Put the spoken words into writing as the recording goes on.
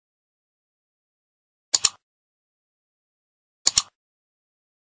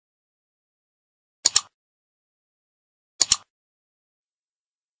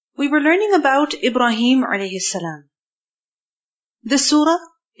We were learning about Ibrahim alayhi salam. This surah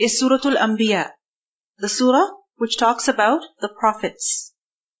is Surah Al Anbiya, the surah which talks about the prophets.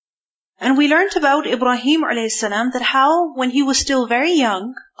 And we learned about Ibrahim alayhi salam that how when he was still very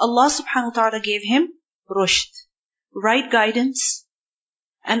young, Allah subhanahu wa ta'ala gave him rushd, right guidance,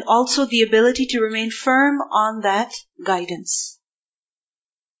 and also the ability to remain firm on that guidance.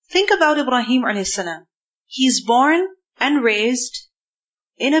 Think about Ibrahim alayhi salam. He is born and raised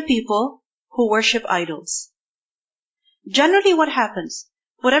in a people who worship idols. Generally what happens?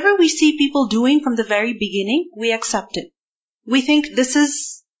 Whatever we see people doing from the very beginning, we accept it. We think this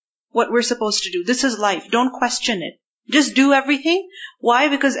is what we're supposed to do. This is life. Don't question it. Just do everything. Why?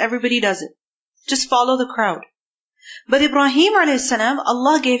 Because everybody does it. Just follow the crowd. But Ibrahim alayhi salam,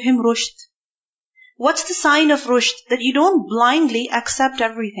 Allah gave him rushd. What's the sign of rushd? That you don't blindly accept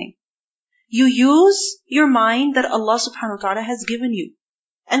everything. You use your mind that Allah subhanahu wa ta'ala has given you.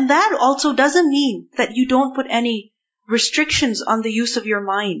 And that also doesn't mean that you don't put any restrictions on the use of your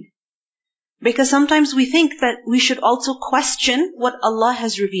mind. Because sometimes we think that we should also question what Allah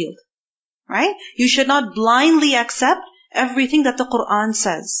has revealed. Right? You should not blindly accept everything that the Quran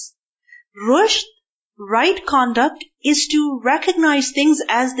says. Rushd, right conduct, is to recognize things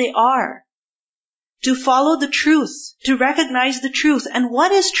as they are. To follow the truth, to recognize the truth. And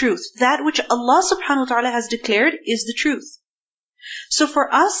what is truth? That which Allah subhanahu wa ta'ala has declared is the truth. So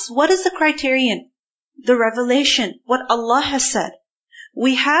for us, what is the criterion? The revelation, what Allah has said.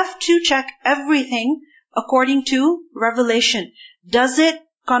 We have to check everything according to revelation. Does it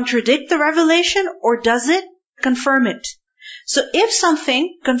contradict the revelation or does it confirm it? So if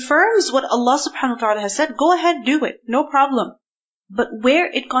something confirms what Allah subhanahu wa ta'ala has said, go ahead, do it, no problem. But where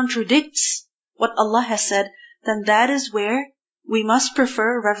it contradicts what Allah has said, then that is where we must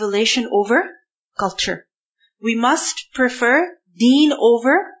prefer revelation over culture. We must prefer deen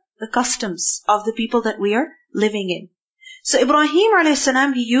over the customs of the people that we are living in. So Ibrahim alayhi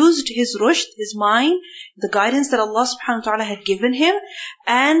salam, he used his rushd, his mind, the guidance that Allah subhanahu wa ta'ala had given him,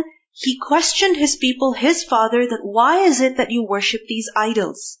 and he questioned his people, his father, that why is it that you worship these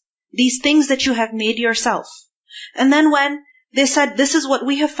idols? These things that you have made yourself. And then when they said, this is what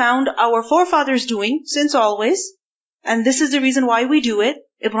we have found our forefathers doing since always, and this is the reason why we do it,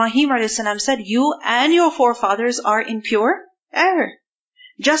 Ibrahim alayhi salam said, you and your forefathers are in pure error.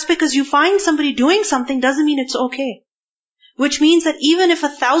 Just because you find somebody doing something doesn't mean it's okay. Which means that even if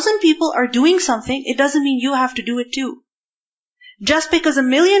 1,000 people are doing something, it doesn't mean you have to do it too. Just because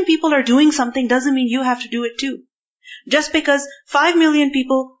 1,000,000 people are doing something doesn't mean you have to do it too. Just because 5 million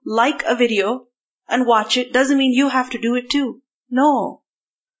people like a video and watch it doesn't mean you have to do it too. No.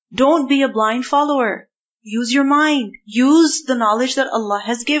 Don't be a blind follower. Use your mind. Use the knowledge that Allah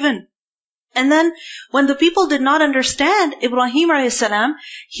has given. And then when the people did not understand Ibrahim alayhi salam,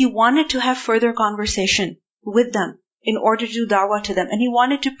 he wanted to have further conversation with them in order to do da'wah to them. And he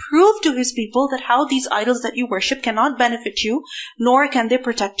wanted to prove to his people that how these idols that you worship cannot benefit you, nor can they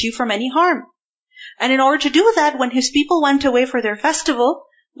protect you from any harm. And in order to do that, when his people went away for their festival,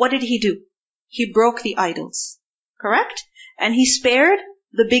 what did he do? He broke the idols. Correct? And he spared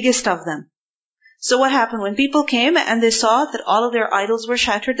the biggest of them. So what happened? When people came and they saw that all of their idols were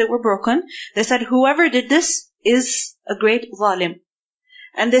shattered, they were broken, they said, whoever did this is a great zalim.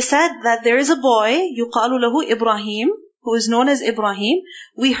 And they said that there is a boy, yuqalu lahu Ibrahim, who is known as Ibrahim.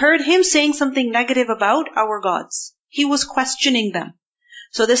 We heard him saying something negative about our gods. He was questioning them.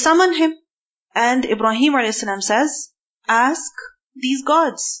 So they summoned him. And Ibrahim a.s. says, ask these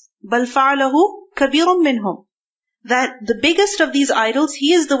gods. بَلْ فَعَلَهُ كَبِيرٌ مِّنْهُمْ. That the biggest of these idols,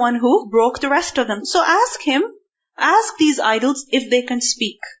 he is the one who broke the rest of them. So ask him, ask these idols if they can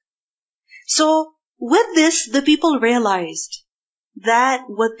speak. So with this, the people realized that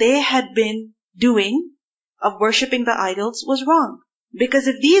what they had been doing of worshipping the idols was wrong. Because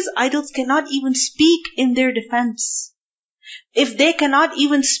if these idols cannot even speak in their defense, if they cannot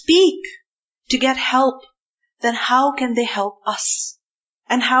even speak to get help, then how can they help us?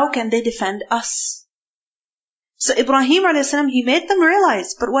 And how can they defend us? So Ibrahim a.s. he made them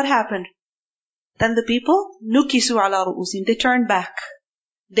realize, but what happened? Then the people, nukisu ala ru'usim, they turned back.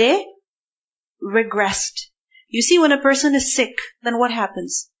 They regressed. You see, when a person is sick, then what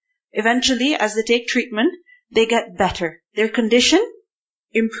happens? Eventually, as they take treatment, they get better. Their condition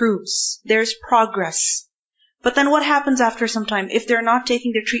improves. There's progress. But then what happens after some time if they're not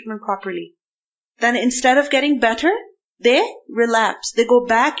taking their treatment properly? Then instead of getting better, they relapse. They go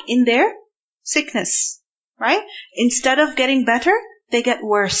back in their sickness. Right? Instead of getting better, they get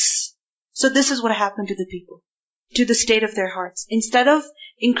worse. So this is what happened to the people, to the state of their hearts. Instead of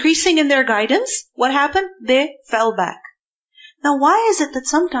increasing in their guidance, what happened? They fell back. Now why is it that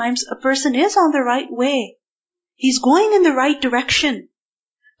sometimes a person is on the right way? He's going in the right direction.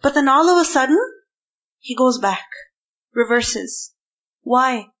 But then all of a sudden, he goes back, reverses.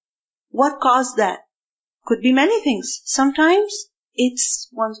 Why? What caused that? Could be many things. Sometimes it's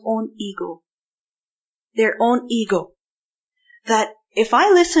one's own ego. Their own ego. That if I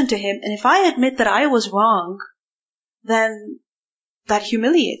listen to him and if I admit that I was wrong, then that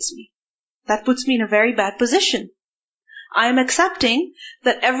humiliates me. That puts me in a very bad position. I am accepting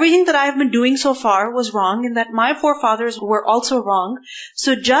that everything that I have been doing so far was wrong and that my forefathers were also wrong.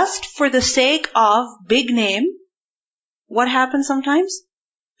 So just for the sake of big name, what happens sometimes?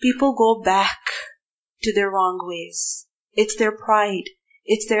 People go back to their wrong ways. It's their pride.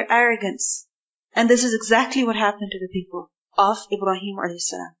 It's their arrogance. And this is exactly what happened to the people of Ibrahim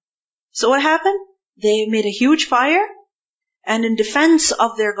a.s. So what happened? They made a huge fire, and in defense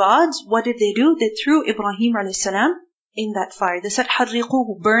of their gods, what did they do? They threw Ibrahim a.s. in that fire. They said,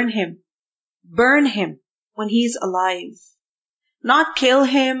 حَرِّقُوهُ, burn him. Burn him when he's alive. Not kill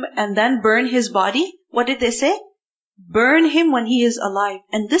him and then burn his body. What did they say? Burn him when he is alive.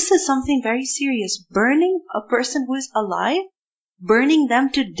 And this is something very serious. Burning a person who is alive, burning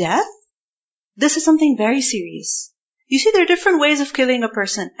them to death, this is something very serious. You see, there are different ways of killing a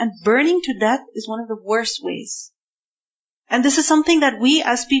person, and burning to death is one of the worst ways. And this is something that we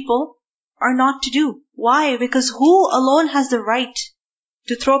as people are not to do. Why? Because who alone has the right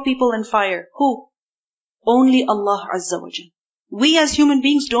to throw people in fire? Who? Only Allah Azza wa Jal. We as human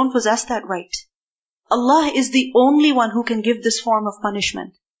beings don't possess that right. Allah is the only one who can give this form of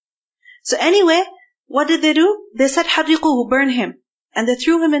punishment. So anyway, what did they do? They said, حَرِّقُوهُ, burn him. And they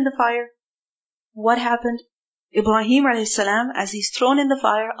threw him in the fire. What happened? Ibrahim a.s., as he's thrown in the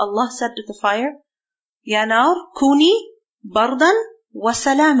fire, Allah said to the fire, Ya nar, kuni bardan wa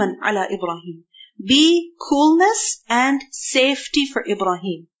salaman ala Ibrahim. Be coolness and safety for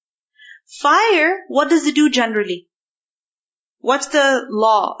Ibrahim. Fire, what does it do generally? What's the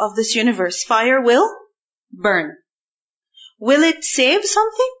law of this universe? Fire will burn. Will it save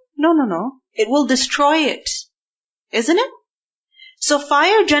something? No. It will destroy it. Isn't it? So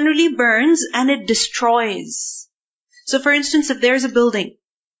fire generally burns and it destroys. So for instance, if there's a building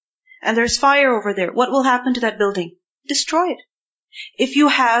and there's fire over there, what will happen to that building? Destroy it. If you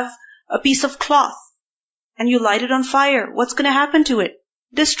have a piece of cloth and you light it on fire, what's going to happen to it?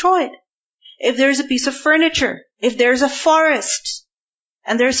 Destroy it. If there's a piece of furniture, if there's a forest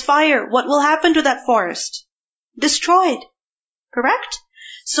and there's fire, what will happen to that forest? Destroy it. Correct?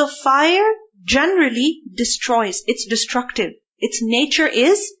 So fire generally destroys. It's destructive. Its nature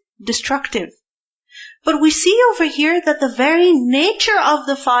is destructive. But we see over here that the very nature of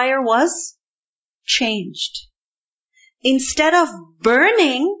the fire was changed. Instead of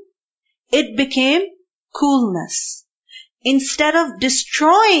burning, it became coolness. Instead of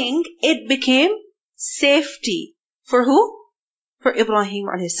destroying, it became safety. For who? For Ibrahim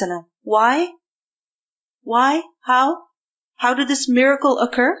a.s. Why? Why? How? How did this miracle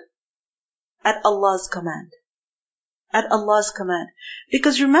occur? At Allah's command. At Allah's command.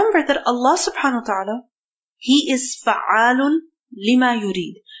 Because remember that Allah subhanahu wa ta'ala, He is fa'alun lima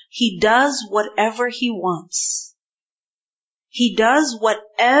yurid. He does whatever He wants. He does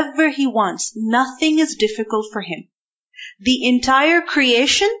whatever He wants. Nothing is difficult for Him. The entire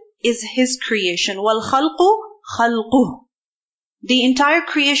creation is His creation. Wal khalqu khalquh. The entire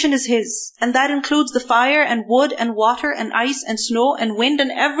creation is His. And that includes the fire and wood and water and ice and snow and wind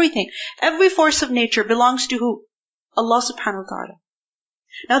and everything. Every force of nature belongs to who? Allah subhanahu wa ta'ala.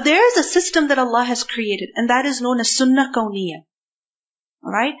 Now there is a system that Allah has created, and that is known as sunnah kawniyah.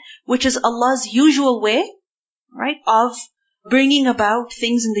 Alright? Which is Allah's usual way, right, of bringing about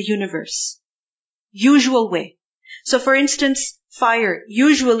things in the universe. Usual way. So for instance, fire.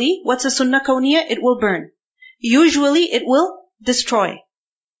 Usually, what's a sunnah kawniyah? It will burn. Usually, it will destroy.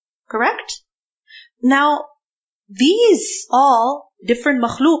 Correct? Now, these all different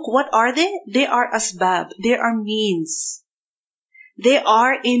makhluk, what are they? They are asbab. They are means. They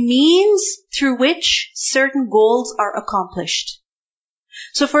are a means through which certain goals are accomplished.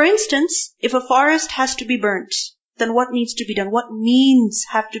 So for instance, if a forest has to be burnt, then what needs to be done? What means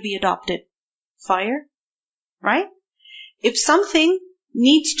have to be adopted? Fire, right? If something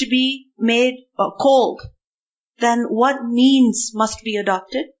needs to be made cold, then what means must be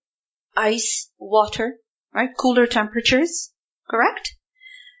adopted? Ice, water, right? Cooler temperatures, correct?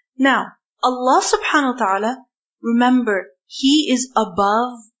 Now, Allah subhanahu wa ta'ala, remember, He is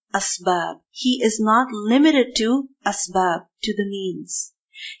above asbab. He is not limited to asbab, to the means.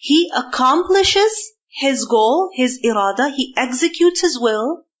 He accomplishes His goal, His irada. He executes His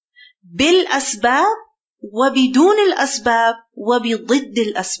will bil asbab, وَبِدُونِ الْأَسْبَابِ وَبِضِدِّ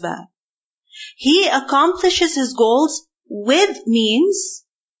الْأَسْبَابِ. He accomplishes his goals with means,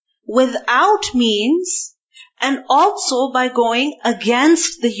 without means, and also by going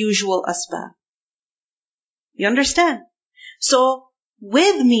against the usual asbab. You understand? So,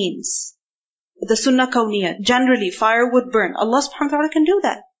 with means, the sunnah kawniyah, generally fire would burn. Allah subhanahu wa ta'ala can do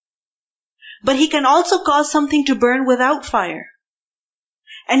that. But He can also cause something to burn without fire.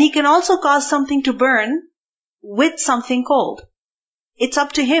 And He can also cause something to burn with something cold. It's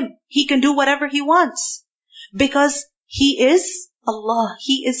up to Him. He can do whatever He wants. Because He is Allah.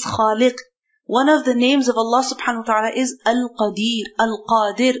 He is Khaliq. One of the names of Allah subhanahu wa ta'ala is Al-Qadir,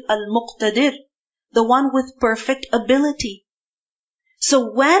 Al-Qadir, Al-Muqtadir. The one with perfect ability.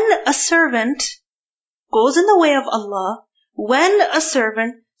 So when a servant goes in the way of Allah, when a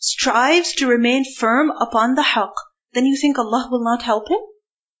servant strives to remain firm upon the haqq, then you think Allah will not help him?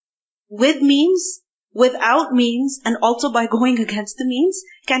 With means, without means, and also by going against the means,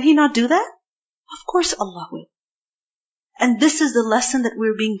 can He not do that? Of course Allah will. And this is the lesson that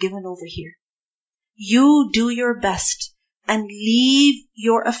we're being given over here. You do your best and leave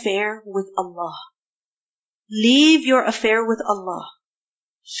your affair with Allah. Leave your affair with Allah.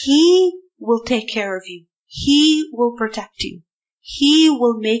 He will take care of you. He will protect you. He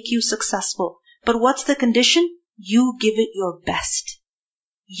will make you successful. But what's the condition? You give it your best.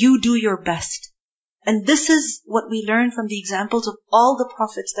 You do your best. And this is what we learn from the examples of all the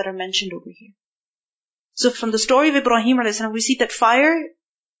prophets that are mentioned over here. So from the story of Ibrahim a.s., we see that fire,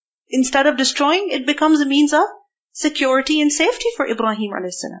 instead of destroying, it becomes a means of security and safety for Ibrahim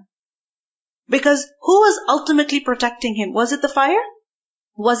a.s. Because who was ultimately protecting him? Was it the fire?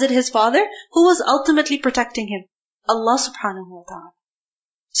 Was it his father? Who was ultimately protecting him? Allah subhanahu wa ta'ala.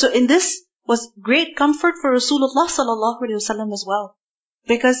 So in this was great comfort for Rasulullah sallallahu alaihi wasallam as well.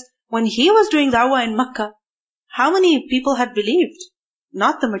 Because when he was doing da'wah in Makkah, how many people had believed?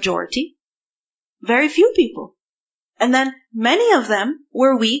 Not the majority. Very few people. And then many of them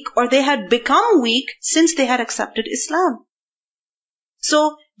were weak, or they had become weak since they had accepted Islam.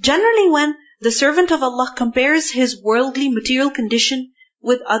 So generally when the servant of Allah compares his worldly material condition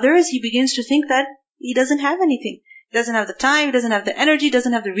with others, he begins to think that he doesn't have anything. He doesn't have the time, he doesn't have the energy,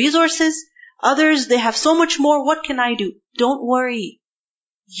 doesn't have the resources. Others, they have so much more, what can I do? Don't worry.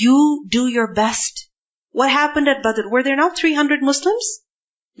 You do your best. What happened at Badr? Were there not 300 Muslims?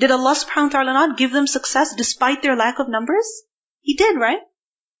 Did Allah subhanahu wa ta'ala not give them success despite their lack of numbers? He did, right?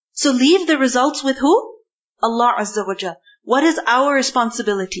 So leave the results with who? Allah Azza wa Jal. What is our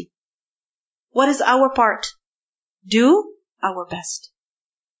responsibility? What is our part? Do our best.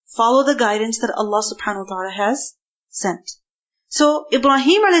 Follow the guidance that Allah subhanahu wa ta'ala has sent. So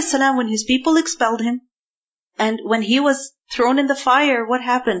Ibrahim a.s., when his people expelled him, and when he was thrown in the fire, what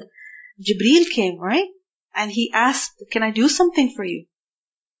happened? Jibreel came, right? And he asked, can I do something for you?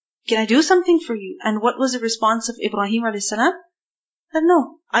 Can I do something for you? And what was the response of Ibrahim a.s.? That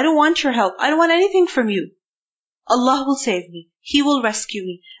no, I don't want your help. I don't want anything from you. Allah will save me. He will rescue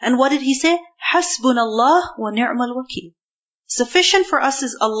me. And what did he say? Hasbunallah wa ni'mal wakeel. Sufficient for us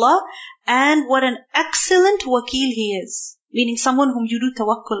is Allah, and what an excellent wakeel He is. Meaning someone whom you do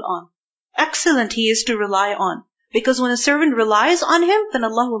tawakkul on. Excellent He is to rely on. Because when a servant relies on Him, then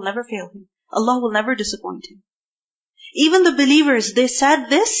Allah will never fail him. Allah will never disappoint him. Even the believers, they said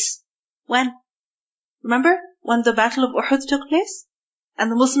this when? Remember when the battle of Uhud took place? And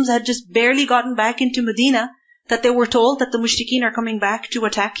the Muslims had just barely gotten back into Medina, that they were told that the mushrikeen are coming back to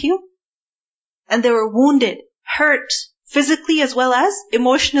attack you? And they were wounded, hurt, physically as well as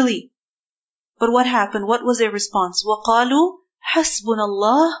emotionally. But what happened? What was their response? وَقَالُوا حَسْبُنَ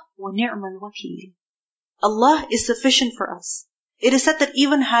اللَّهُ وَنِعْمَ الْوَكِيلُ. Allah is sufficient for us. It is said that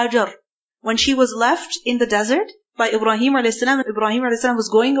even Hajar, when she was left in the desert by Ibrahim a.s., Ibrahim a.s. was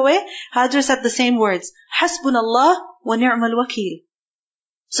going away, Hajar said the same words, حَسْبُنَ اللَّهُ وَنِعْمَ الْوَكِيلُ.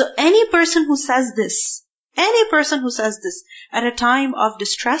 So any person who says this at a time of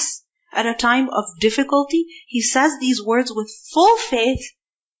distress, at a time of difficulty, he says these words with full faith,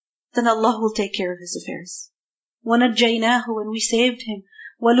 then Allah will take care of his affairs. وَنَجَّيْنَاهُ, when we saved him,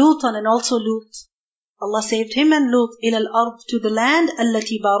 وَلُوطًا, and also Lut. Allah saved him and Lut, إِلَى الْأَرْضِ, to the land,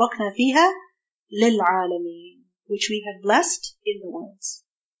 الَّتِي بَارَكْنَا فِيهَا لِلْعَالَمِينَ, which we had blessed in the worlds.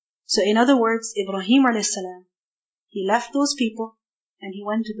 So in other words, Ibrahim a.s., he left those people and he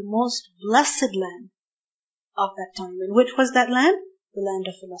went to the most blessed land of that time. And which was that land? The land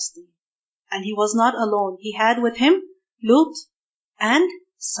of Palestine. And he was not alone. He had with him Lut and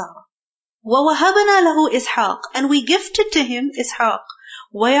Sarah. وَوَهَبْنَا لَهُ إِسْحَاقَ, and we gifted to him Ishaq.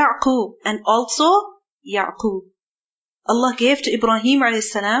 وَيَعْقُوب, and also Ya'qub. Allah gave to Ibrahim alayhi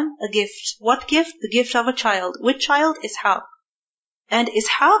salam a gift. What gift? The gift of a child. Which child? Ishaq. And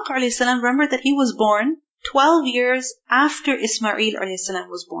Ishaq alayhi salam, remember that he was born 12 years after Ismail alayhi salam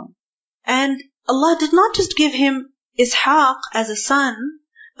was born. And Allah did not just give him Ishaq as a son,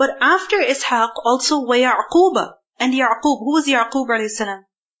 but after Ishaq also wa Yaquba. And Yaqub, who was Yaqub alayhi salam?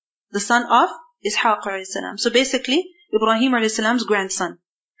 The son of Ishaq alayhi salam. So basically, Ibrahim alayhi salam's grandson.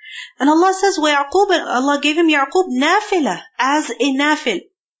 And Allah says, wa Yaqub, Allah gave him Yaqub nafila, as a nafil.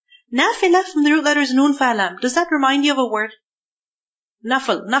 Nafila from the root letters nun fa-lam. Does that remind you of a word?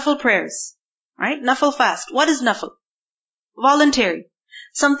 Nafil prayers. Right? Nafil fast. What is nafil? Voluntary.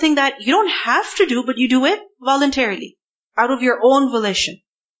 Something that you don't have to do, but you do it voluntarily, out of your own volition.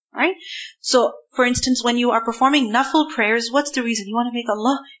 Right? So, for instance, when you are performing nafil prayers, what's the reason? You want to make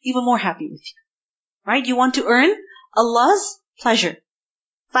Allah even more happy with you. Right? You want to earn Allah's pleasure.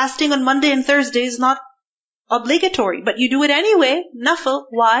 Fasting on Monday and Thursday is not obligatory, but you do it anyway, nafil.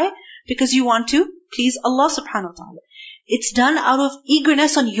 Why? Because you want to please Allah subhanahu wa ta'ala. It's done out of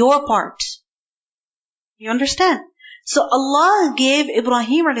eagerness on your part. You understand? So Allah gave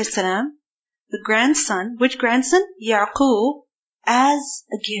Ibrahim alayhi salam, the grandson, which grandson? Yaqub, as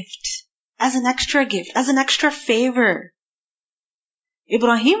a gift, as an extra gift, as an extra favor.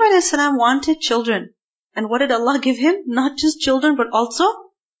 Ibrahim alayhi salam wanted children. And what did Allah give him? Not just children, but also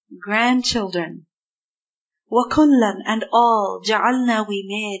grandchildren. وَكُلًّا, and all, جَعَلْنَا, we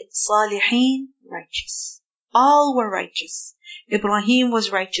made, صَالِحِينَ, righteous. All were righteous. Ibrahim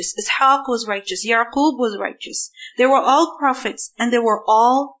was righteous. Ishaq was righteous. Yaqub was righteous. They were all prophets, and they were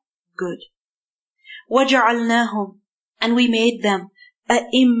all good. وَجَعَلْنَاهُمْ, and we made them,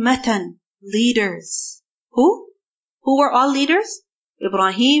 أَئِمَّةً, leaders. Who? Who were all leaders?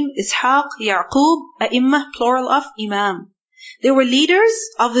 Ibrahim, Ishaq, Yaqub, A'immah, plural of Imam. They were leaders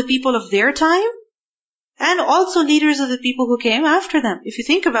of the people of their time, and also leaders of the people who came after them. If you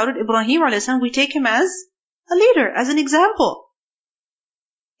think about it, Ibrahim alayhi salam, we take him as a leader, as an example.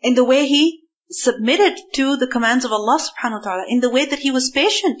 In the way he submitted to the commands of Allah subhanahu wa ta'ala, in the way that he was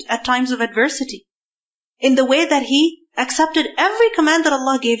patient at times of adversity, in the way that he accepted every command that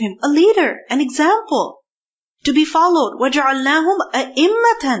Allah gave him. A leader, an example to be followed. وَجَعَلْنَاهُمْ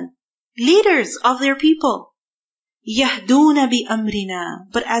أَئِمَّةً, leaders of their people. يَهْدُونَ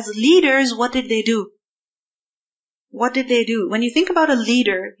بِأَمْرِنَا, but as leaders, what did they do? What did they do? When you think about a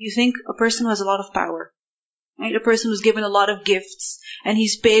leader, you think a person who has a lot of power. Right? A person who's given a lot of gifts, and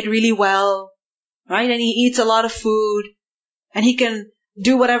he's paid really well, right? And he eats a lot of food, and he can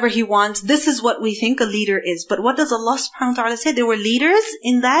do whatever he wants. This is what we think a leader is. But what does Allah subhanahu wa ta'ala say? They were leaders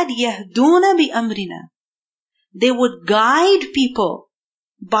in that يَهْدُونَ بِأَمْرِنَا. They would guide people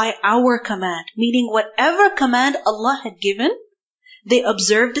by our command. Meaning whatever command Allah had given, they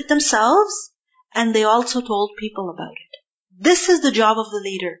observed it themselves, and they also told people about it. This is the job of the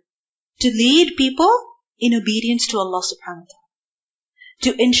leader. To lead people in obedience to Allah subhanahu wa ta'ala.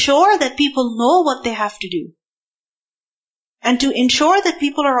 To ensure that people know what they have to do. And to ensure that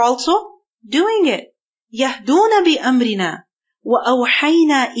people are also doing it. يَهْدُونَ بِأَمْرِنَا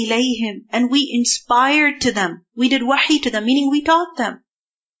وَأَوْحَيْنَا إِلَيْهِمْ, and we inspired to them. We did wahi to them, meaning we taught them.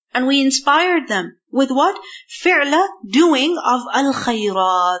 And we inspired them with what? فِعْلَ, doing of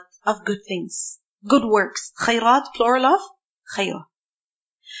al-khayrat, of good things. Good works. Khayrat, plural of khayrah.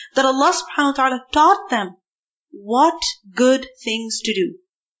 That Allah subhanahu wa ta'ala taught them what good things to do.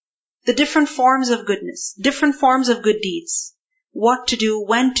 The different forms of goodness, different forms of good deeds. What to do,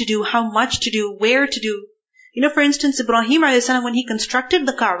 when to do, how much to do, where to do. You know, for instance, Ibrahim alayhi salam, when he constructed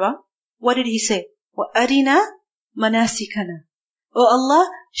the Kaaba, what did he say? وَأَرِنَا مَنَاسِكَنَا. Oh Allah,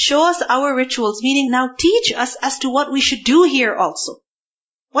 show us our rituals, meaning now teach us as to what we should do here also.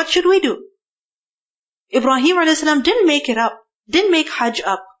 What should we do? Ibrahim alayhi salam didn't make it up, didn't make Hajj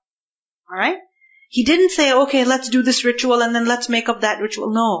up. Alright? He didn't say, okay, let's do this ritual and then let's make up that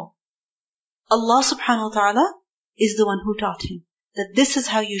ritual. No. Allah subhanahu wa ta'ala is the one who taught him that this is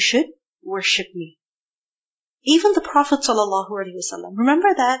how you should worship me. Even the Prophet sallallahu alaihi wasallam,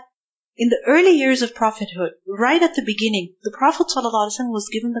 remember that in the early years of prophethood, right at the beginning, the Prophet sallallahu alaihi wasallam was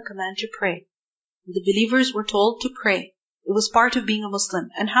given the command to pray. The believers were told to pray. It was part of being a Muslim.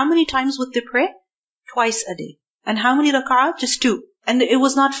 And how many times would they pray? Twice a day. And how many rak'ah? Just 2. And it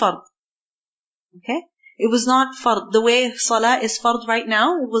was not fard. Okay? It was not fard. The way salah is fard right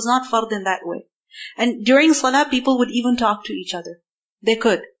now, it was not fard in that way. And during salah, people would even talk to each other. They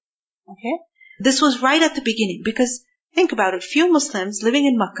could. Okay? This was right at the beginning. Because, think about it, few Muslims living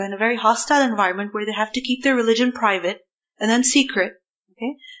in Makkah in a very hostile environment where they have to keep their religion private and then secret.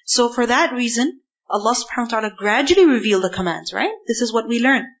 Okay? So for that reason, Allah subhanahu wa ta'ala gradually revealed the commands, right? This is what we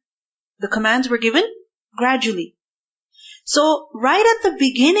learn. The commands were given gradually. So, right at the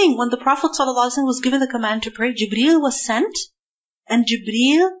beginning, when the Prophet ﷺ was given the command to pray, Jibreel was sent, and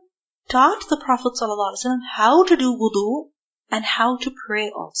Jibreel taught the Prophet ﷺ how to do wudu and how to pray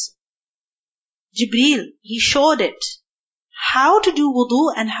also. Jibreel, he showed it, how to do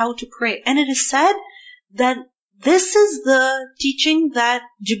wudu and how to pray. And it is said that this is the teaching that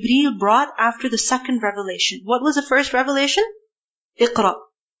Jibreel brought after the second revelation. What was the first revelation? Iqra.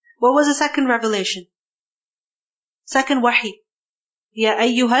 What was the second revelation? Second wahi. Ya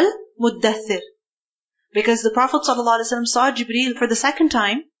ayyuhal muddathir. Because the Prophet ﷺ saw Jibreel for the second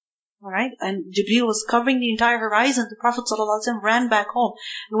time, alright, and Jibreel was covering the entire horizon. The Prophet ﷺ ran back home.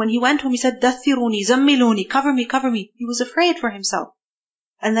 And when he went home, he said, Dathiruni, zammiluni, cover me, cover me. He was afraid for himself.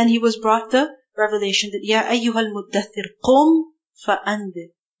 And then he was brought the revelation that, Ya ayyuhal muddathir, qum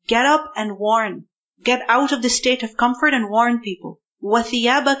fa'andir. Get up and warn. Get out of the state of comfort and warn people.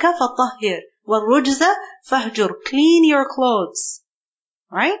 وَثِيَابَكَ فَطَهِّرْ وَالرُّجْزَ فَهْجُرْ. Clean your clothes.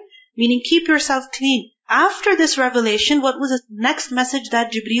 Right? Meaning keep yourself clean. After this revelation, what was the next message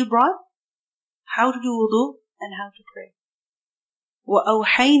that Jibreel brought? How to do wudu and how to pray.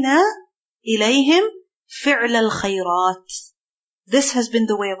 وَأَوْحَيْنَا إِلَيْهِمْ فِعْلَ الْخَيْرَاتِ. This has been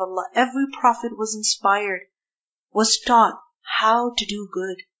the way of Allah. Every prophet was inspired, was taught how to do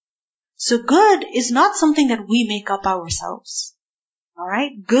good. So good is not something that we make up ourselves.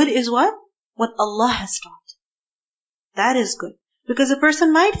 Alright? Good is what? What Allah has taught. That is good. Because a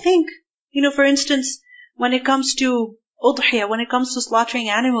person might think, for instance, when it comes to udhiyah, when it comes to slaughtering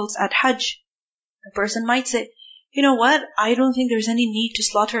animals at Hajj, a person might say, you know what? I don't think there's any need to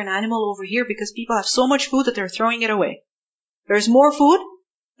slaughter an animal over here because people have so much food that they're throwing it away. There's more food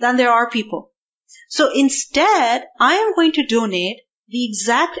than there are people. So instead, I am going to donate the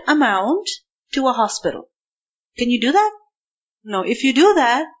exact amount to a hospital. Can you do that? No. If you do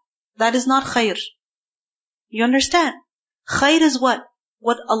that, that is not khair. You understand? Khair is what?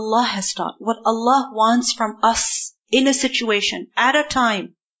 What Allah has taught. What Allah wants from us in a situation, at a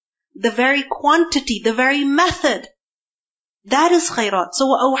time. The very quantity, the very method. That is khairat. So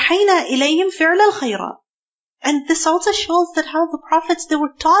وَأَوْحَيْنَا إِلَيْهِمْ فِعْلَ الْخَيْرَاتِ. And this also shows that how the prophets, they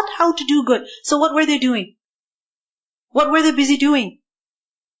were taught how to do good. So what were they doing? What were they busy doing?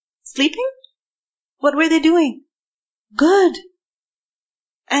 Sleeping? What were they doing? Good.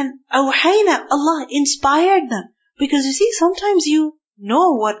 And awhayna, Allah inspired them. Because you see, sometimes you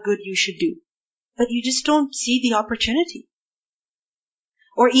know what good you should do, but you just don't see the opportunity.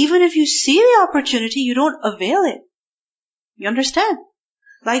 Or even if you see the opportunity, you don't avail it. You understand?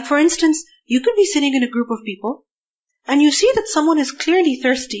 Like for instance, you could be sitting in a group of people, and you see that someone is clearly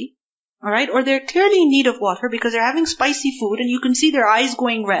thirsty, alright, or they're clearly in need of water because they're having spicy food, and you can see their eyes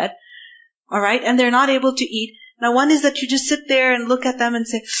going red, alright, and they're not able to eat. Now one is that you just sit there and look at them and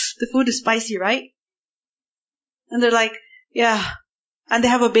say, the food is spicy, right? And they're like, yeah. And they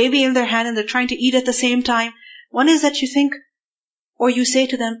have a baby in their hand and they're trying to eat at the same time. One is that you think, or you say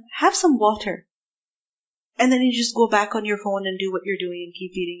to them, have some water. And then you just go back on your phone and do what you're doing and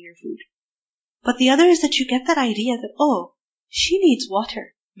keep eating your food. But the other is that you get that idea that, oh, she needs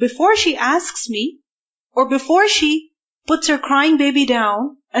water. Before she asks me, or before she puts her crying baby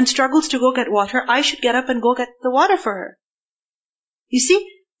down and struggles to go get water, I should get up and go get the water for her. You see,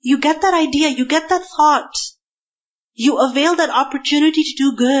 you get that idea, you get that thought. You avail that opportunity to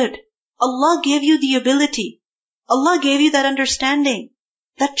do good. Allah gave you the ability. Allah gave you that understanding,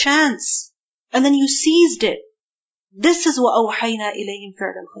 that chance. And then you seized it. This is what أَوْحَيْنَا إِلَيْهِمْ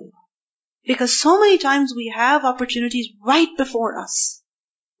فِعْلَ الْخَيْرَاتِ. Because so many times we have opportunities right before us,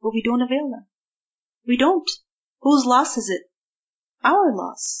 but we don't avail them. We don't. Whose loss is it? Our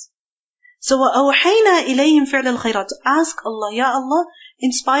loss. So وَأَوْحَيْنَا إِلَيْهِمْ فِعْلَ الْخَيْرَاتِ. Ask Allah, Ya Allah,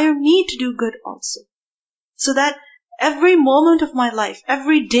 inspire me to do good also. So that every moment of my life,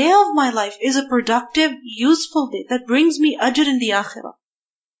 every day of my life is a productive, useful day that brings me ajr in the akhirah.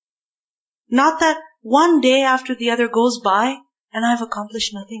 Not that one day after the other goes by and I've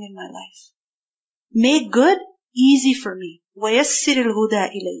accomplished nothing in my life. Make good easy for me. وَيَسِّرِ الْهُدَى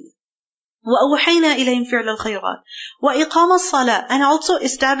إِلَيَّ. وَأَوْحَيْنَا إِلَيْهِمْ فِعْلَ الْخَيْرَاتِ وَإِقَامَ الصَّلَاةِ. And also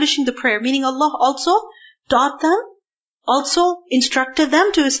establishing the prayer. Meaning Allah also taught them, also instructed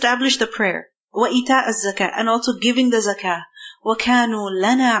them to establish the prayer. وَإِيتَاءَ الزَّكَاةِ. And also giving the zakah. وَكَانُوا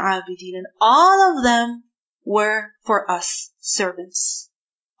لَنَا عَابِدِينَ. And all of them were for us servants.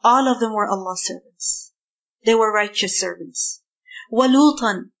 All of them were Allah's servants. They were righteous servants.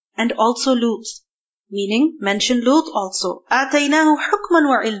 وَلُوطًا. And also Lut. Meaning, mention Lut also. آتَيْنَاهُ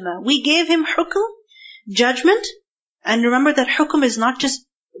حُكْمًا وَعِلْمًا. We gave him hukm, judgment. And remember that hukm is not just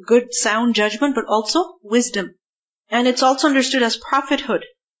good, sound judgment, but also wisdom. And it's also understood as prophethood.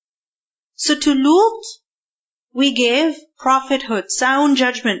 So to Lut, we gave prophethood, sound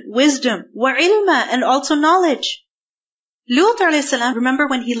judgment, wisdom, wa ilma, and also knowledge. Lut alayhi salam, remember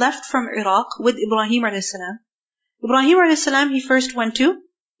when he left from Iraq with Ibrahim alayhi salam, Ibrahim alayhi salam, he first went to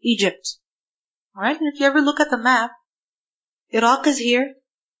Egypt. Alright, and if you ever look at the map, Iraq is here,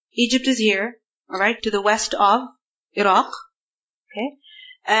 Egypt is here, alright, to the west of Iraq, okay,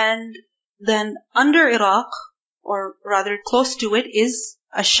 and then under Iraq, or rather close to it, is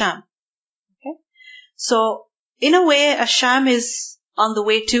Asham. Okay, so in a way, Asham is on the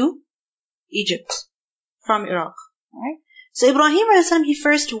way to Egypt from Iraq. Alright, so Ibrahim alayhi salam, he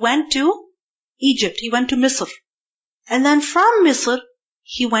first went to Egypt, he went to Misr, and then from Misr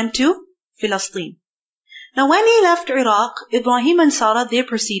he went to Palestine. Now when he left Iraq, Ibrahim and Sarah, they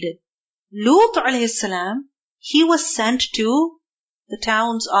proceeded. Lut alayhi salam, he was sent to the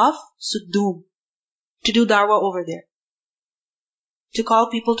towns of Sodom to do da'wah over there, to call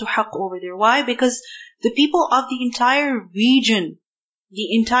people to haqq over there. Why? Because the people of the entire region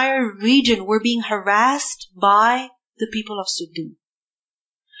were being harassed by the people of Sodom.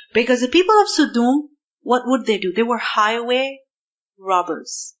 Because the people of Sodom, what would they do? They were highway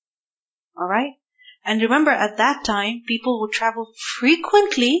robbers. Alright? And remember, at that time, people would travel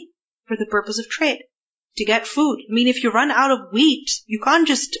frequently for the purpose of trade, to get food. I mean, if you run out of wheat, you can't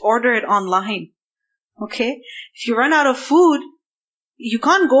just order it online. Okay? If you run out of food, you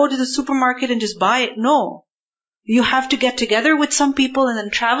can't go to the supermarket and just buy it. No. You have to get together with some people and then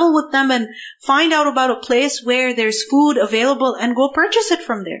travel with them and find out about a place where there's food available and go purchase it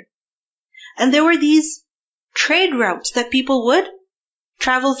from there. And there were these trade routes that people would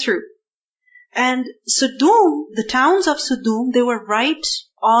travel through. And Sodom, the towns of Sodom, they were right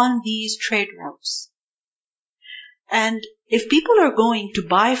on these trade routes. And if people are going to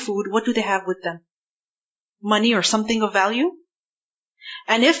buy food, what do they have with them? Money or something of value?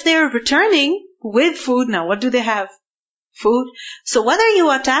 And if they're returning with food now, what do they have? Food. So whether you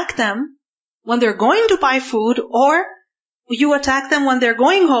attack them when they're going to buy food or you attack them when they're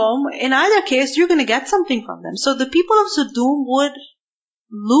going home, in either case, you're going to get something from them. So the people of Sodom would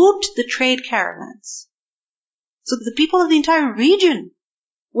loot the trade caravans. So the people of the entire region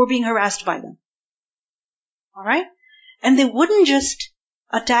were being harassed by them. Alright? And they wouldn't just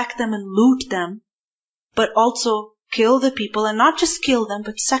attack them and loot them, but also kill the people, and not just kill them,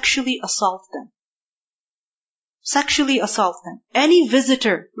 but sexually assault them. Sexually assault them. Any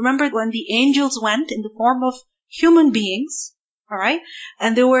visitor, remember when the angels went in the form of human beings, alright,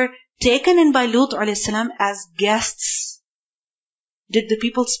 and they were taken in by Lut alayhi salam as guests. Did the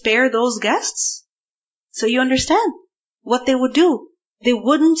people spare those guests? So you understand what they would do. They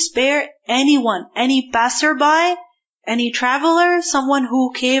wouldn't spare anyone, any passerby, any traveler, someone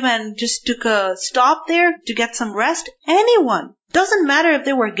who came and just took a stop there to get some rest, anyone. Doesn't matter if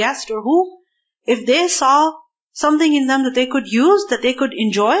they were guests or who. If they saw something in them that they could use, that they could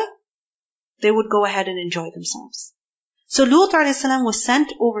enjoy, they would go ahead and enjoy themselves. So Lut alayhi salam was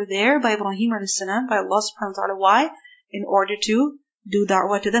sent over there by Ibrahim alayhi salam, by Allah subhanahu wa ta'ala. Why? In order to do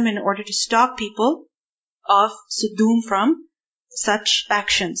da'wah to them, in order to stop people of Sodom from such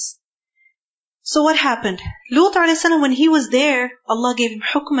actions. So what happened? Lut alayhi salam, when he was there, Allah gave him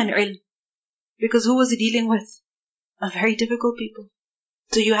hukm and ilm. Because who was he dealing with? A very difficult people.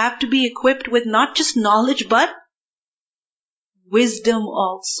 So you have to be equipped with not just knowledge, but wisdom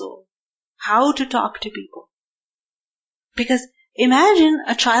also. How to talk to people. Because imagine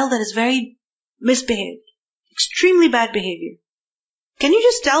a child that is very misbehaved, extremely bad behavior. Can you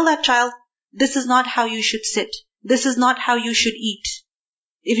just tell that child, this is not how you should sit, this is not how you should eat?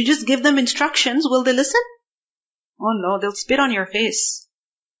 If you just give them instructions, will they listen? Oh no, they'll spit on your face.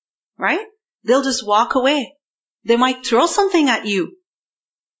 Right? They'll just walk away. They might throw something at you.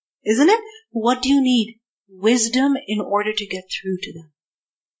 Isn't it? What do you need? Wisdom in order to get through to them.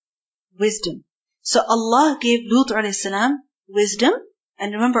 Wisdom. So Allah gave Lut alayhi salam wisdom,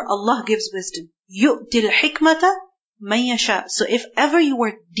 and remember, Allah gives wisdom. يُؤْتِ الْحِكْمَةَ مَنْ يَشَاءُ. So if ever you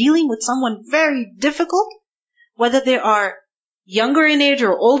were dealing with someone very difficult, whether they are younger in age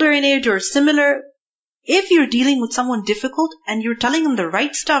or older in age or similar, if you're dealing with someone difficult and you're telling them the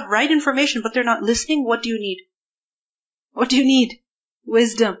right stuff, right information, but they're not listening, what do you need? What do you need?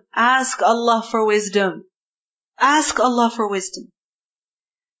 Wisdom. Ask Allah for wisdom. Ask Allah for wisdom.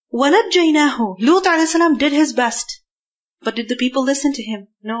 وَنَجَّيْنَاهُ. Lut alayhi salam did his best. But did the people listen to him?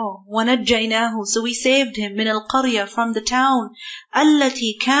 No. وَنَجَّيْنَاهُ. So we saved him مِنَ الْقَرْيَةِ, from the town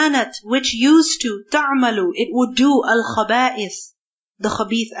الَّتِي كَانَتْ, which used to تَعْمَلُ, it would do الْخَبَائِثِ, the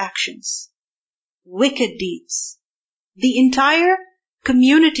khabith actions, wicked deeds. The entire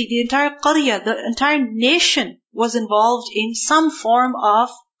community, the entire qaryah, the entire nation was involved in some form of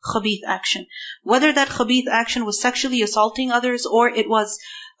khabith action. Whether that khabith action was sexually assaulting others, or it was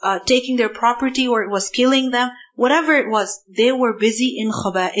taking their property, or it was killing them, whatever it was, they were busy in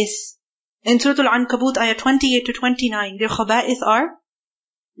khaba'is. In Surah Al Ankabut, ayah 28 to 29, their khaba'is are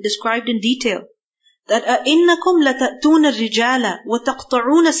described in detail. That أَإِنَّكُمْ لَتَأْتُونَ الرِّجَالَ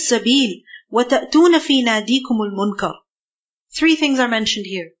وَتَقْطَعُونَ السَّبِيلَ وَتَأْتُونَ فِي نَادِيكُمُ الْمُنْكَرِ. 3 things are mentioned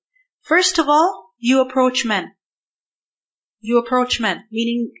here. First of all, you approach men. You approach men,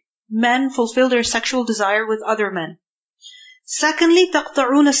 meaning men fulfill their sexual desire with other men. Secondly,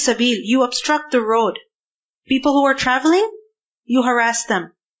 تَقْطَعُونَ السَّبِيلَ. You obstruct the road. People who are traveling, you harass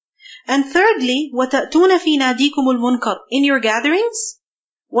them. And thirdly, وَتَأْتُونَ فِي نَادِيكُمُ الْمُنْكَرِ. In your gatherings,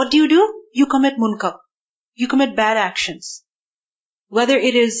 what do? You commit munkar. You commit bad actions. Whether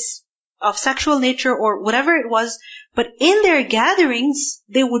it is of sexual nature or whatever it was, but in their gatherings,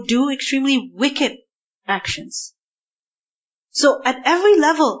 they would do extremely wicked actions. So at every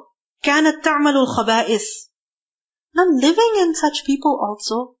level, كَانَتْ تَعْمَلُ الْخَبَائِثِ. Now living in such people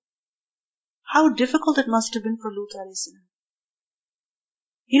also, how difficult it must have been for Lut alayhi salam.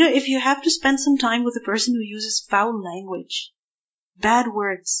 If you have to spend some time with a person who uses foul language, bad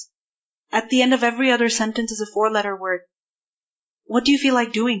words, at the end of every other sentence is a 4-letter word, what do you feel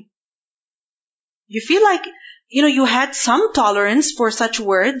like doing? You feel like, you had some tolerance for such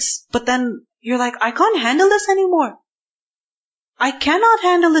words, but then you're like, I can't handle this anymore. I cannot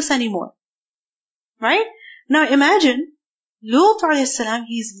handle this anymore. Right? Now imagine, Lut alayhi salam,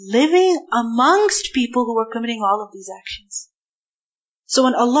 he's living amongst people who are committing all of these actions. So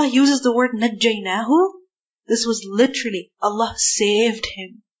when Allah uses the word najjaynahu, this was literally, Allah saved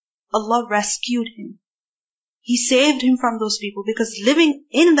him. Allah rescued him. He saved him from those people because living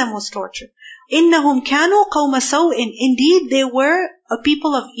in them was torture. إِنَّهُمْ كَانُوا قَوْمَ سَوْءٍ. Indeed, they were a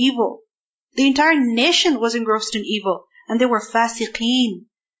people of evil. The entire nation was engrossed in evil. And they were fasiqeen.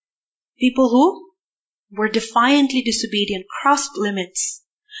 People who were defiantly disobedient, crossed limits.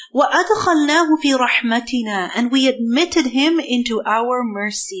 وَأَدْخَلْنَاهُ فِي رَحْمَتِنَا. And we admitted him into our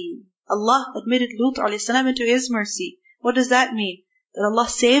mercy. Allah admitted Lut alayhi salam into His mercy. What does that mean? That Allah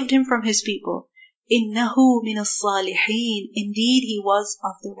saved him from his people. إِنَّهُ مِنَ الصَّالِحِينَ. Indeed, he was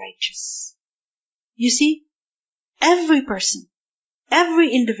of the righteous. You see, every person,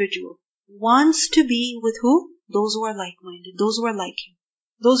 every individual wants to be with who? Those who are like-minded, those who are like him,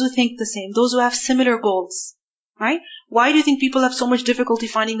 those who think the same, those who have similar goals. Right? Why do you think people have so much difficulty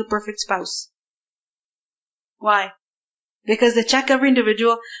finding the perfect spouse? Why? Because they check every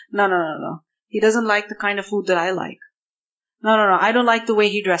individual. No. He doesn't like the kind of food that I like. No. I don't like the way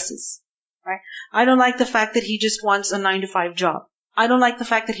he dresses. Right? I don't like the fact that he just wants a 9-to-5 job. I don't like the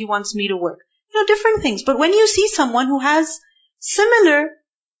fact that he wants me to work. Different things. But when you see someone who has similar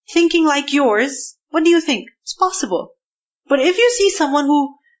thinking like yours, what do you think? It's possible. But if you see someone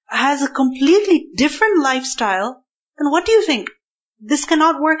who has a completely different lifestyle, then what do you think? This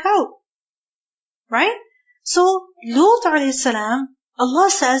cannot work out. Right? So, Lut alayhi salam, Allah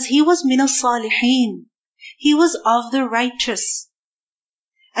says he was min as-salihin. He was of the righteous.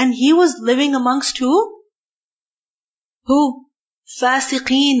 And he was living amongst who? Who?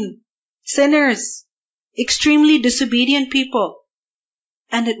 Fasiqeen. Sinners. Extremely disobedient people.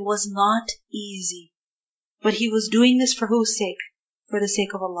 And it was not easy. But he was doing this for whose sake? For the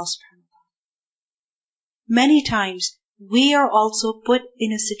sake of Allah subhanahu wa ta'ala. Many times, we are also put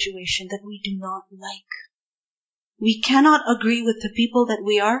in a situation that we do not like. We cannot agree with the people that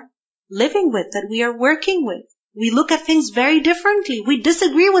we are living with, that we are working with. We look at things very differently. We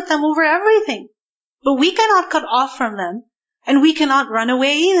disagree with them over everything. But we cannot cut off from them, and we cannot run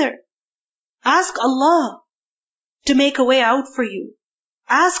away either. Ask Allah to make a way out for you.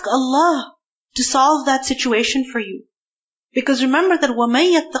 Ask Allah to solve that situation for you. Because remember that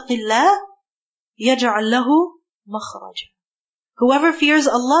وَمَن يَتَّقِ اللَّهِ يَجْعَلْ لَهُ مَخْرَجًا. Whoever fears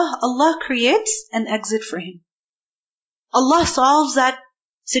Allah, Allah creates an exit for him. Allah solves that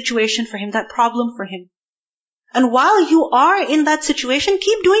situation for him, that problem for him. And while you are in that situation,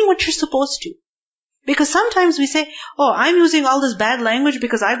 keep doing what you're supposed to. Because sometimes we say, I'm using all this bad language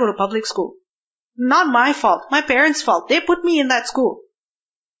because I go to public school. Not my fault, my parents' fault. They put me in that school.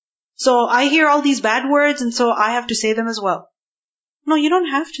 So I hear all these bad words and so I have to say them as well. No, you don't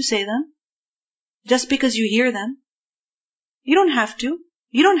have to say them. Just because you hear them. You don't have to.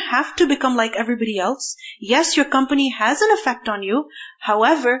 You don't have to become like everybody else. Yes, your company has an effect on you.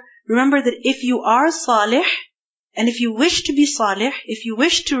 However, remember that if you are salih, and if you wish to be salih, if you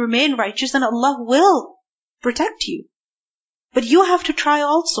wish to remain righteous, then Allah will protect you. But you have to try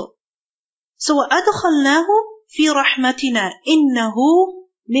also. So وَأَدْخَلْنَاهُ فِي رَحْمَتِنَا إِنَّهُ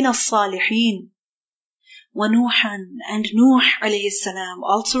مِنَ الصَّالِحِينَ. وَنُوحًا, and Nuh alayhi salam.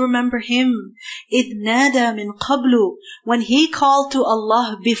 Also remember him. إِذْ نَادَى مِنْ قَبْلُ, when he called to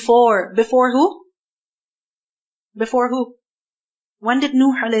Allah before. Before who? Before who? When did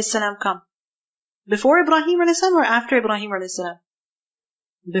Nuh alayhi salam come? Before Ibrahim alayhi salam or after Ibrahim alayhi salam?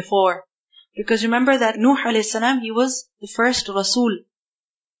 Before. Because remember that Nuh alayhi salam, he was the first Rasul.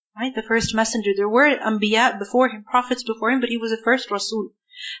 Right? The first messenger. There were Anbiya before him, prophets before him, but he was the first Rasul.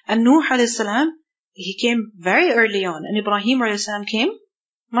 And Nuh alayhi salam, he came very early on. And Ibrahim alayhi salam came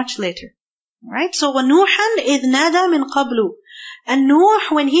much later. Right? So, وَنُوحًا إِذْ نَادَى مِنْ قَبْلُ. And Nuh,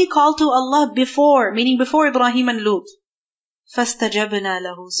 when he called to Allah before, meaning before Ibrahim and Lut, فَاسْتَجَبْنَا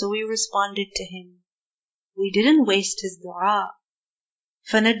لَهُ. So we responded to him. We didn't waste his dua.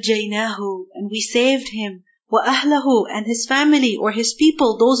 فَنَجَّيْنَاهُ. And we saved him. وَأَهْلَهُ. And his family or his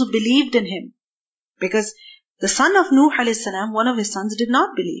people, those who believed in him. Because the son of Nuh alayhi salam, one of his sons did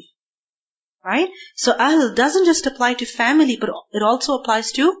not believe. Right? So Ahl doesn't just apply to family, but it also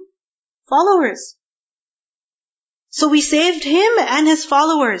applies to followers. So we saved him and his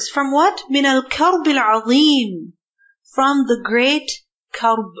followers from what? مِنَ الْكَرْبِ الْعَظِيمِ. From the great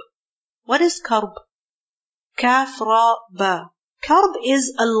karb. What is karb? Kaf ra ba. Karb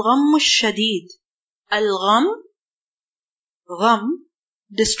is al-gham al-shadid. Al-gham, gham,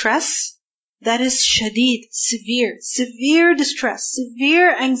 distress, that is shadid, severe. Severe distress,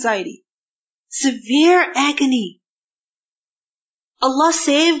 severe anxiety, severe agony. Allah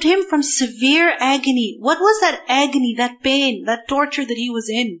saved him from severe agony. What was that agony, that pain, that torture that he was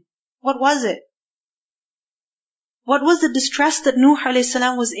in? What was it? What was the distress that Nuh alayhi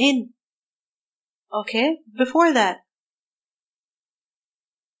salam was in? Okay, before that,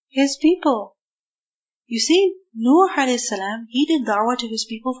 his people. You see, Nuh alayhi salam, he did da'wah to his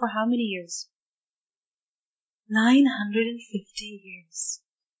people for how many years? 950 years.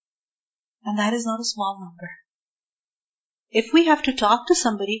 And that is not a small number. If we have to talk to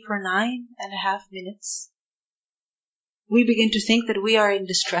somebody for 9.5 minutes, we begin to think that we are in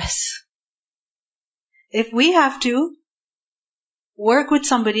distress. If we have to work with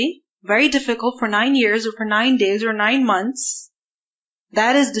somebody, very difficult, for 9 years or for 9 days or 9 months,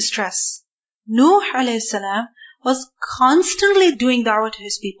 that is distress. Nuh alayhi salam was constantly doing da'wah to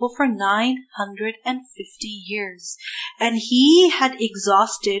his people for 950 years. And he had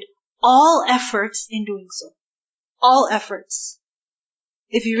exhausted all efforts in doing so. All efforts.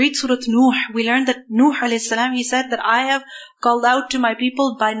 If you read Surah Nuh, we learned that Nuh alayhi salam, he said that I have called out to my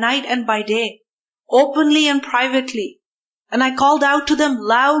people by night and by day, openly and privately. And I called out to them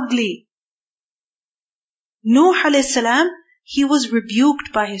loudly. Nuh alayhi salam, he was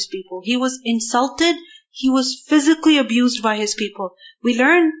rebuked by his people. He was insulted. He was physically abused by his people. We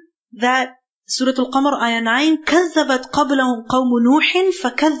learn that Surah Al-Qamar ayah 9, كَذَّبَتْ قَبْلَهُمْ قَوْمُ نُوحٍ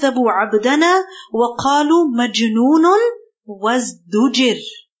فَكَذَّبُوا عَبْدَنَا وَقَالُوا مَجْنُونٌ وَازْدُجِرٌ.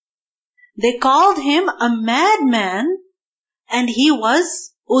 They called him a madman, and he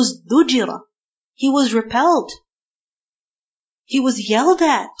was uzdujira. He was repelled. He was yelled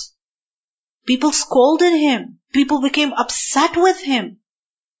at. People scolded him. People became upset with him.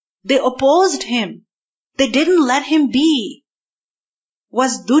 They opposed him. They didn't let him be.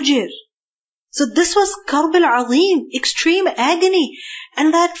 Wazdujir. So this was karb al-azim, extreme agony.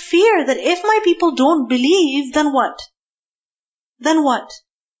 And that fear that if my people don't believe, then what? Then what?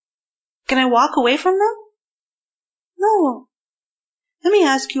 Can I walk away from them? No. Let me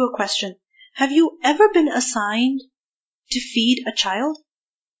ask you a question. Have you ever been assigned to feed a child?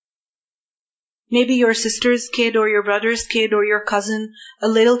 Maybe your sister's kid or your brother's kid or your cousin, a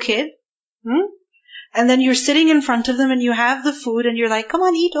little kid. And then you're sitting in front of them and you have the food and you're like, come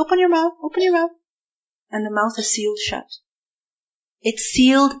on, eat, open your mouth, open your mouth. And the mouth is sealed shut. It's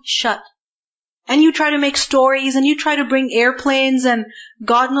sealed shut. And you try to make stories and you try to bring airplanes and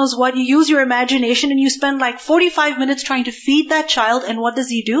God knows what. You use your imagination and you spend like 45 minutes trying to feed that child. And what does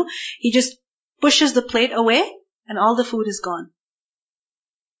he do? He just pushes the plate away and all the food is gone.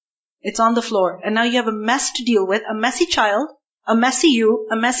 It's on the floor. And now you have a mess to deal with. A messy child, a messy you,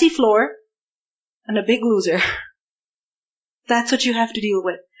 a messy floor, and a big loser. That's what you have to deal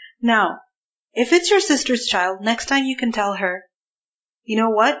with. Now, if it's your sister's child, next time you can tell her, you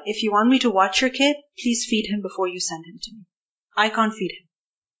know what? If you want me to watch your kid, please feed him before you send him to me. I can't feed him.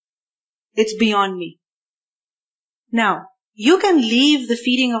 It's beyond me. Now, you can leave the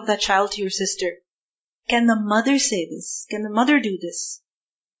feeding of that child to your sister. Can the mother say this? Can the mother do this?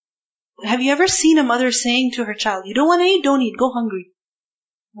 Have you ever seen a mother saying to her child, you don't want to eat, don't eat, go hungry?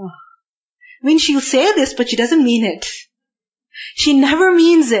 Oh. I mean, she'll say this, but she doesn't mean it. She never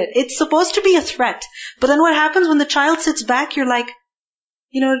means it. It's supposed to be a threat. But then what happens when the child sits back, you're like,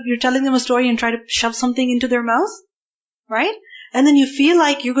 you're telling them a story and try to shove something into their mouth, right? And then you feel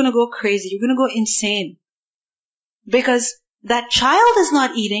like you're going to go crazy, you're going to go insane. Because that child is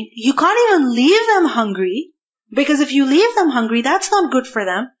not eating, you can't even leave them hungry, because if you leave them hungry, that's not good for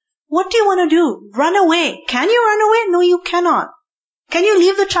them. What do you want to do? Run away. Can you run away? No, you cannot. Can you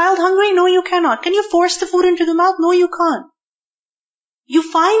leave the child hungry? No, you cannot. Can you force the food into the mouth? No, you can't. You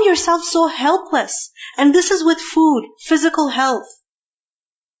find yourself so helpless. And this is with food, physical health.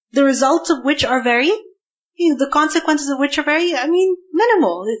 The results of which are the consequences of which are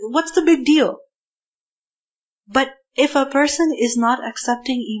minimal. What's the big deal? But if a person is not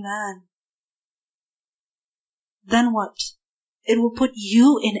accepting Iman, then what? It will put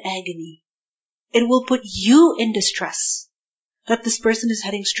you in agony. It will put you in distress that this person is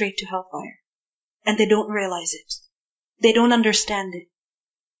heading straight to hellfire. And they don't realize it. They don't understand it.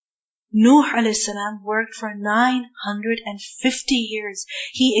 Nuh alayhi salam worked for 950 years.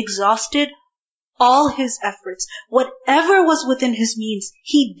 He exhausted all his efforts. Whatever was within his means,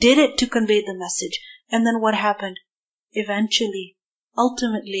 he did it to convey the message. And then what happened? Eventually,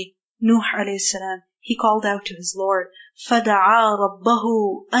 ultimately, Nuh alayhi salam, he called out to his Lord, فَدَعَا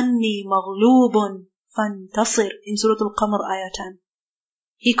رَبَّهُ أَنِّي مَغْلُوبٌ فَانْتَصِرْ in Surah Al Ayat 10.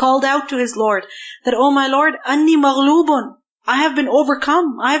 He called out to his Lord that, oh my Lord, أَنِّي مَغْلُوبٌ, I have been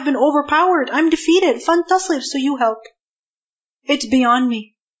overcome, I have been overpowered, I'm defeated, فَانْتَصِرْ, so you help. It's beyond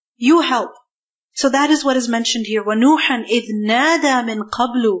me. You help. So that is what is mentioned here. وَنُوحًا إِذْ نَادَى مِنْ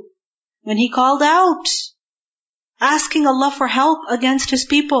قَبْلُ, when he called out, asking Allah for help against his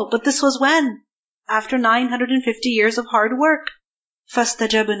people. But this was when? After 950 years of hard work.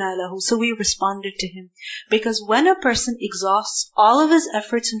 فَاسْتَجَبْنَا لَهُ, so we responded to him. Because when a person exhausts all of his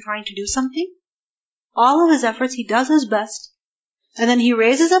efforts in trying to do something, all of his efforts, he does his best, and then he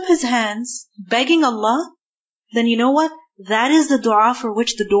raises up his hands, begging Allah, then you know what? That is the dua for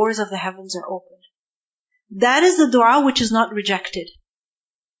which the doors of the heavens are opened. That is the dua which is not rejected,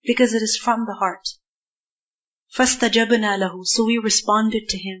 because it is from the heart. فَاسْتَجَبْنَا لَهُ, so we responded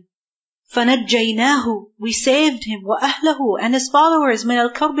to him. فَنَجَّيْنَاهُ, we saved him, وَأَهْلَهُ, and his followers,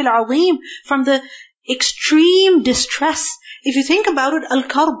 مِنَ الْكَرْبِ الْعَظِيمِ, from the extreme distress. If you think about it,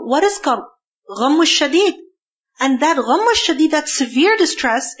 al-karb, what is karb? غَمُّ الشَّدِيد. And that غَمُّ الشَّدِيد, that severe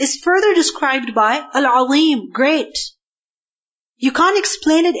distress, is further described by al-azim, great. You can't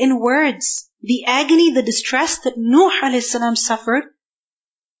explain it in words. The agony, the distress that Nuh alayhi salam suffered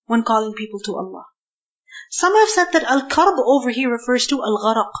when calling people to Allah. Some have said that al-karb over here refers to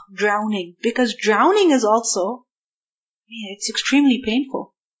al-gharaq, drowning, because drowning is also, it's extremely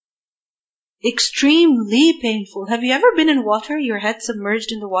painful. Extremely painful. Have you ever been in water, your head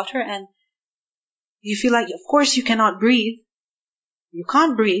submerged in the water, and you feel like, of course you cannot breathe. You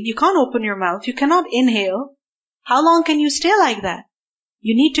can't breathe, you can't open your mouth, you cannot inhale. How long can you stay like that?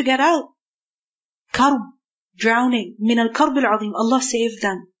 You need to get out. Karb, drowning, min al-karb al-azim, Allah saved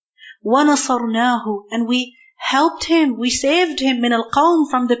them. وَنَصَرْنَاهُ, and we helped him, we saved him, min al-qawm,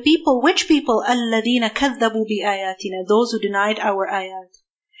 from the people. Which people? الَّذِينَ كَذَّبُوا بِآيَاتِنَا, those who denied our ayat.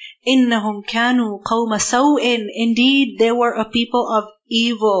 إِنَّهُمْ كَانُوا قَوْمَ سَوْءٍ, indeed they were a people of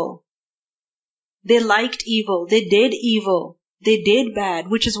evil. They liked evil, they did evil, they did bad,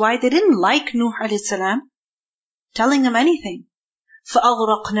 which is why they didn't like Nuh alayhi salam telling them anything.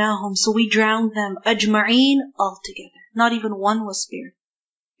 فَأَغْرَقْنَاهُمْ, so we drowned them, أَجْمَعِينَ, altogether. Not even one was spared.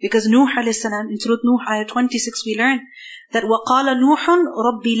 Because Nuh alayhi salam, in Surah Nuh, ayat 26, we learn that وَقَالَ نُوحٌ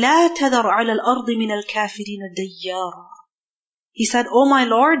رَبِّ لَا تَذَرْ عَلَى الْأَرْضِ مِنَ الْكَافِرِينَ دَيَّارًا. He said, oh my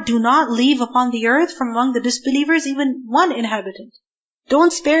Lord, do not leave upon the earth from among the disbelievers even one inhabitant.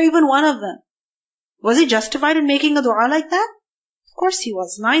 Don't spare even one of them. Was he justified in making a dua like that? Of course he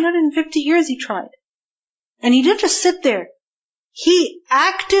was. 950 years he tried. And he didn't just sit there. He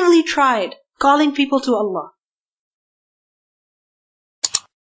actively tried calling people to Allah.